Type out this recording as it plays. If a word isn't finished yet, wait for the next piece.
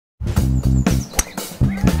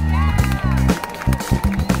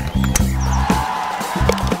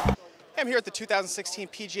here at the 2016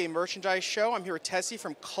 PGA Merchandise Show. I'm here with Tessie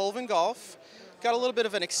from KLVN Golf. Got a little bit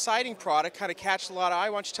of an exciting product, kind of catched a lot of eye.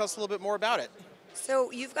 Why don't you tell us a little bit more about it? So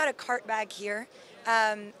you've got a cart bag here.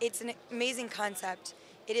 It's an amazing concept.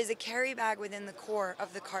 It is a carry bag within the core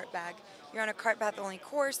of the cart bag. You're on a cart path only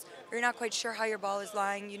course, or you're not quite sure how your ball is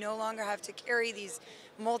lying. You no longer have to carry these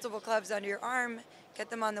multiple clubs under your arm, get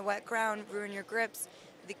them on the wet ground, ruin your grips.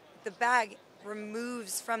 The bag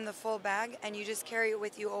removes from the full bag and you just carry it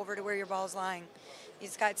with you over to where your ball is lying.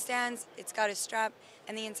 It's got stands, it's got a strap,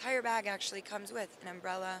 and the entire bag actually comes with an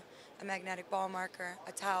umbrella, a magnetic ball marker,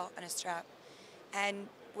 a towel, and a strap. And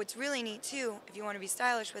what's really neat too, if you want to be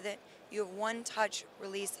stylish with it, you have one-touch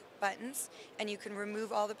release buttons, and you can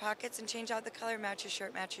remove all the pockets and change out the color, match your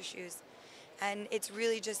shirt, match your shoes. And it's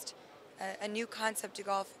really just a new concept to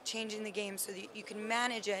golf, changing the game so that you can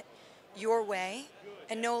manage it your way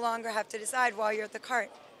and no longer have to decide while you're at the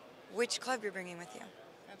cart which club you're bringing with you.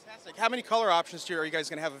 Fantastic. How many color options are you guys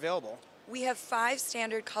going to have available? We have 5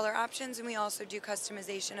 standard color options, and we also do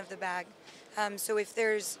customization of the bag. So if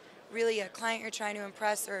there's really a client you're trying to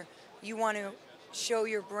impress or you want to show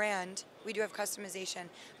your brand, we do have customization.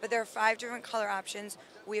 But there are 5 different color options.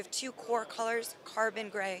 We have 2 core colors, carbon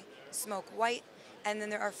gray, smoke white, and then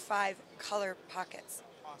there are 5 color pockets.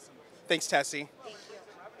 Awesome. Thanks, Tessie. Thank you.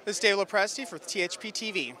 This is David Lopresti for THP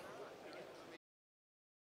TV.